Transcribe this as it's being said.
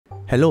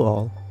Hello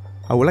all,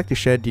 I would like to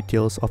share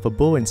details of a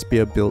bow and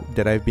spear build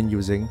that I've been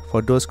using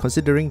for those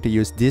considering to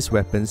use these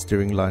weapons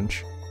during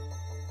lunch.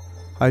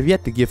 I've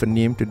yet to give a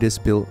name to this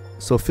build,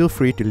 so feel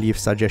free to leave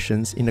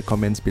suggestions in the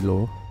comments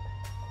below.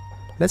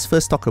 Let's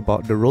first talk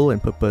about the role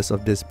and purpose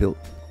of this build.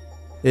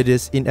 It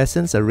is in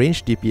essence a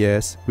ranged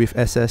DPS with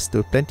access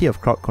to plenty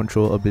of crowd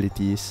control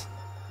abilities.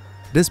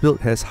 This build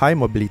has high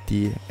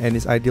mobility and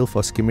is ideal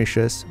for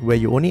skirmishes where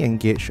you only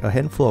engage a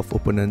handful of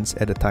opponents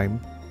at a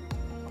time.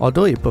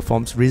 Although it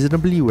performs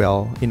reasonably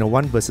well in a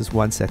 1 vs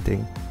 1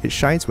 setting, it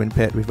shines when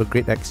paired with a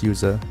Great Axe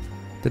user.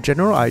 The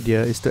general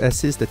idea is to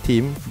assist the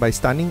team by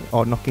stunning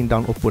or knocking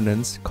down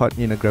opponents caught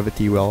in a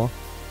gravity well.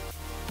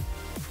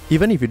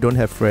 Even if you don't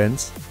have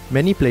friends,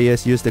 many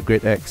players use the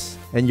Great Axe,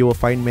 and you will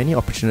find many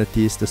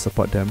opportunities to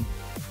support them.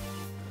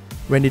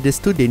 When it is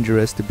too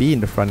dangerous to be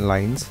in the front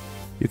lines,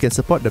 you can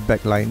support the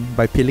back line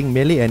by peeling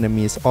melee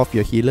enemies off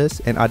your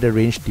healers and other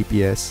ranged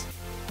DPS.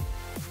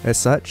 As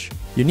such,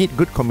 you need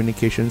good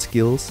communication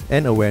skills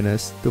and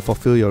awareness to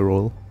fulfill your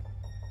role.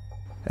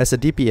 As a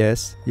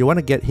DPS, you want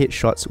to get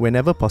headshots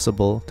whenever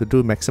possible to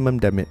do maximum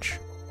damage.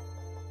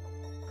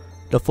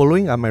 The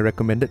following are my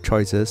recommended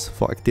choices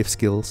for active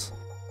skills: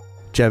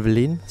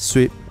 Javelin,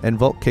 Sweep, and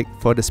Vault Kick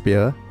for the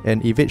spear,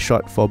 and Evade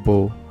Shot for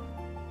bow.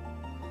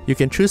 You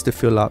can choose to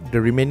fill up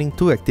the remaining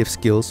 2 active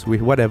skills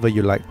with whatever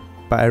you like,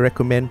 but I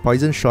recommend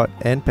Poison Shot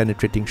and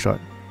Penetrating Shot.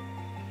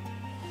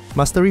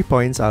 Mastery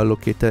points are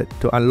allocated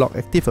to unlock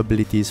active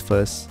abilities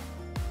first.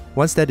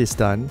 Once that is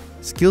done,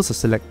 skills are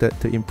selected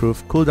to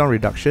improve cooldown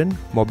reduction,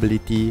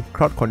 mobility,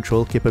 crowd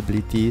control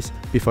capabilities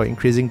before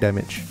increasing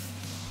damage.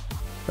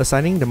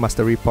 Assigning the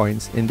mastery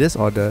points in this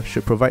order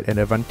should provide an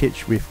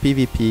advantage with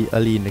PvP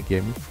early in the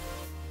game.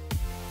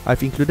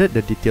 I've included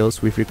the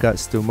details with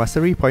regards to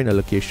mastery point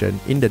allocation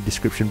in the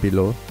description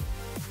below.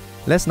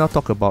 Let's now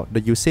talk about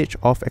the usage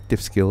of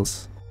active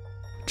skills.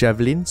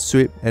 Javelin,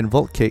 Sweep, and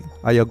Vault Kick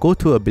are your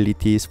go-to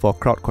abilities for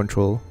crowd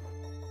control.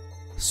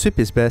 Sweep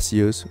is best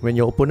used when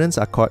your opponents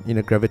are caught in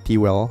a gravity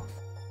well.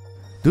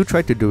 Do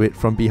try to do it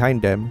from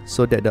behind them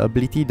so that the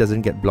ability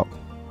doesn't get blocked.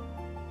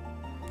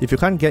 If you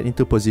can't get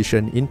into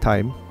position in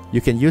time, you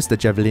can use the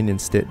Javelin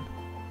instead.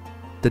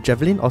 The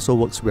Javelin also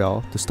works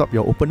well to stop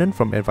your opponent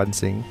from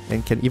advancing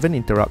and can even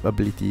interrupt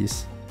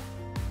abilities.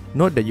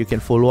 Note that you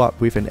can follow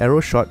up with an arrow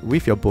shot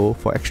with your bow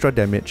for extra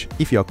damage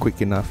if you are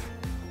quick enough.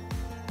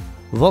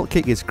 Vault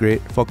Kick is great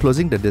for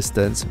closing the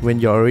distance when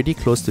you're already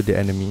close to the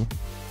enemy.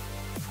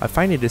 I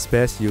find it is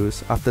best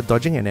used after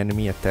dodging an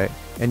enemy attack,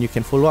 and you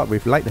can follow up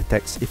with light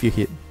attacks if you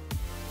hit.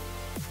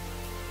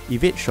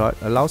 Evade Shot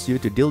allows you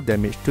to deal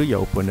damage to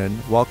your opponent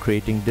while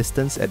creating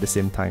distance at the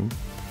same time.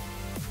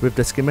 With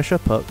the Skirmisher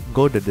perk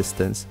Go the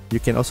Distance, you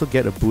can also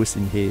get a boost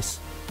in haste.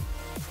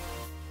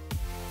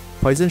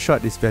 Poison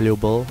Shot is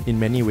valuable in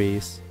many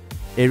ways.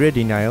 Area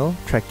denial,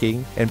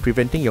 tracking, and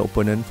preventing your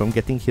opponent from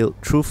getting healed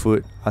through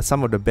foot are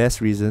some of the best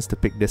reasons to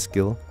pick this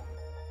skill.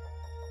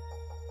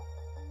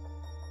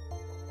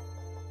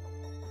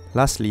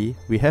 Lastly,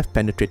 we have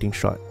Penetrating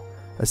Shot,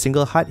 a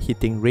single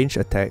hard-hitting range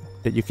attack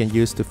that you can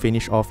use to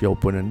finish off your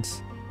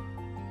opponents.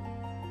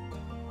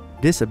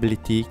 This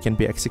ability can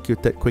be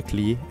executed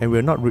quickly and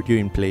will not root you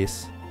in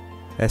place.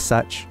 As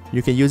such,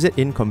 you can use it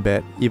in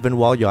combat even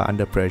while you are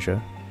under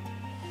pressure.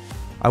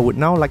 I would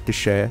now like to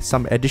share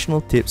some additional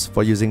tips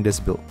for using this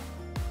build.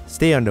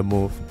 Stay on the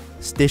move.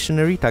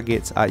 Stationary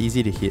targets are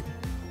easy to hit.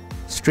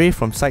 Stray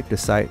from side to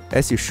side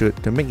as you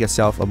should to make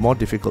yourself a more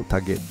difficult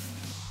target.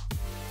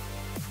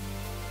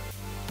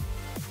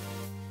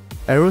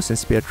 Arrows and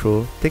spear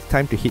throw take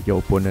time to hit your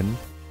opponent.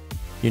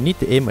 You need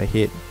to aim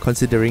ahead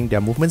considering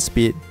their movement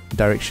speed,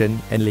 direction,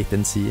 and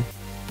latency.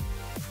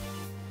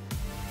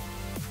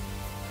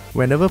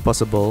 Whenever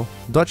possible,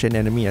 dodge an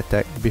enemy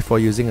attack before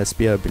using a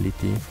spear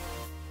ability.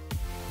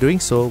 Doing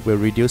so will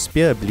reduce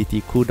spear ability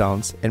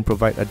cooldowns and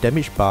provide a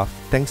damage buff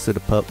thanks to the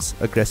perks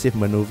Aggressive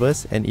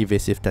Maneuvers and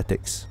Evasive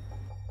Tactics.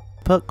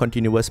 Perk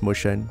Continuous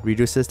Motion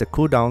reduces the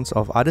cooldowns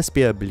of other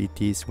spear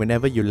abilities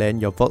whenever you land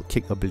your Vault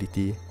Kick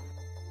ability.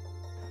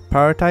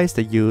 Prioritize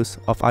the use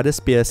of other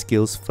spear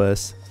skills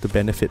first to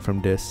benefit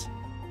from this.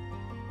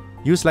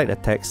 Use light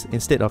attacks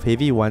instead of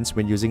heavy ones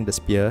when using the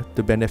spear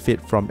to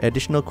benefit from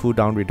additional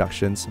cooldown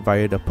reductions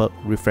via the perk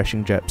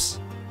Refreshing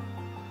Jabs.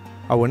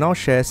 I will now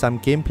share some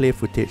gameplay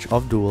footage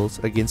of duels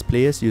against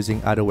players using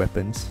other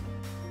weapons.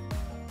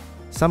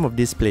 Some of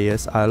these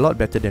players are a lot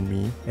better than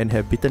me and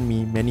have beaten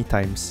me many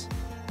times.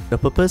 The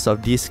purpose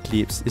of these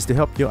clips is to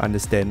help you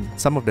understand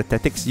some of the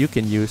tactics you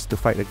can use to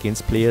fight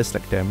against players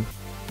like them.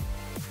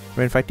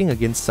 When fighting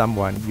against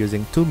someone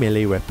using 2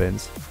 melee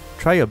weapons,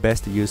 try your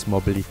best to use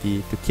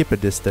mobility to keep a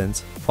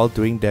distance while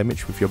doing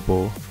damage with your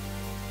bow.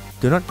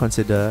 Do not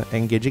consider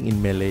engaging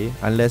in melee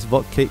unless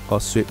Vault Kick or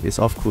Sweep is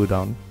off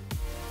cooldown.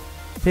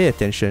 Pay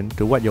attention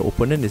to what your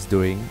opponent is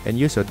doing and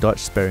use your dodge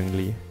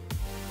sparingly.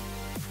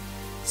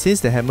 Since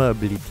the hammer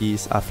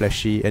abilities are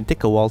flashy and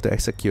take a while to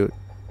execute,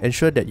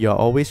 ensure that you are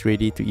always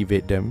ready to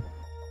evade them.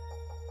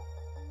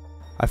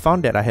 I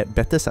found that I had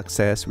better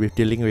success with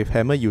dealing with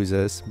hammer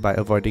users by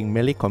avoiding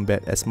melee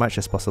combat as much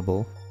as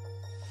possible.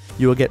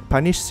 You will get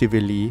punished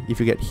severely if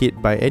you get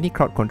hit by any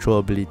crowd control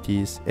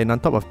abilities, and on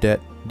top of that,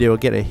 they will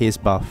get a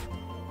haste buff.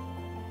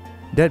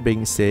 That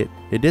being said,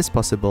 it is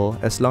possible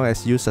as long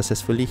as you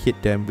successfully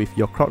hit them with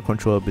your crowd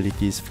control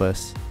abilities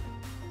first.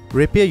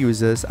 Rapier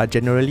users are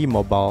generally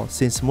mobile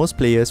since most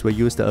players will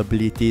use the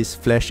abilities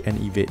Flash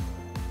and Evade.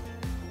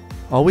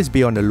 Always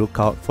be on the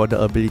lookout for the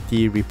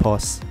ability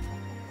Riposte.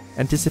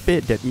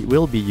 Anticipate that it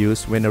will be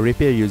used when a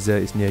rapier user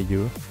is near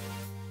you.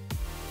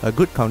 A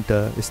good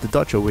counter is to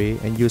dodge away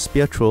and use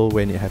Spear Troll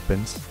when it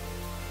happens.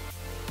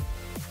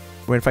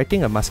 When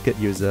fighting a musket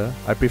user,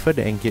 I prefer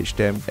to engage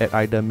them at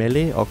either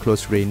melee or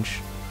close range.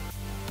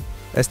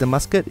 As the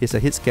musket is a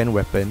hit scan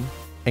weapon,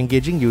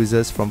 engaging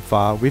users from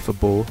far with a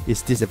bow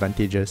is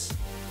disadvantageous.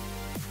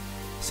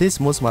 Since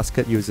most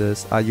musket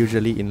users are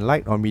usually in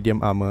light or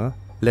medium armor,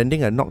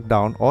 landing a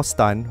knockdown or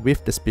stun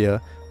with the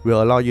spear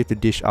will allow you to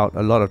dish out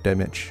a lot of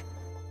damage.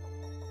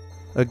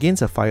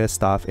 Against a Fire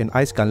Staff and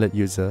Ice Gauntlet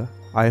user,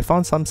 I have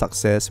found some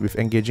success with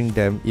engaging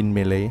them in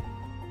melee.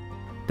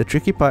 The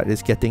tricky part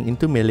is getting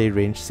into melee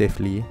range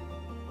safely.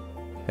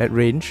 At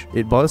range,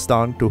 it boils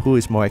down to who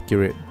is more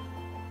accurate.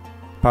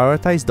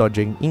 Prioritize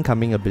dodging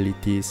incoming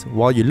abilities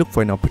while you look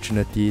for an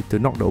opportunity to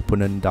knock the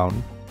opponent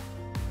down.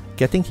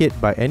 Getting hit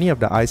by any of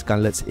the Ice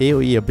Gauntlet's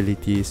AoE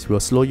abilities will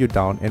slow you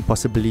down and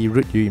possibly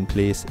root you in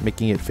place,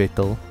 making it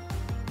fatal.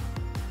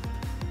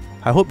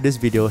 I hope this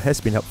video has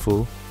been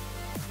helpful.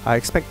 I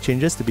expect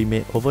changes to be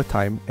made over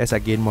time as I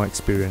gain more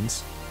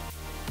experience.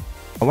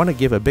 I want to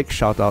give a big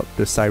shout out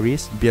to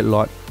Cyrus,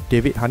 Beardlord,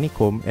 David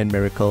Honeycomb and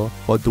Miracle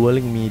for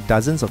dueling me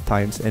dozens of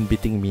times and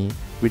beating me,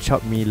 which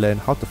helped me learn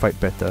how to fight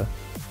better.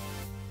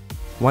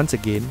 Once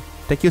again,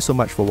 thank you so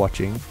much for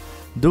watching.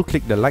 Do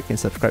click the like and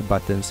subscribe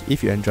buttons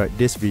if you enjoyed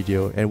this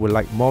video and would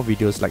like more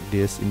videos like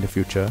this in the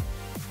future.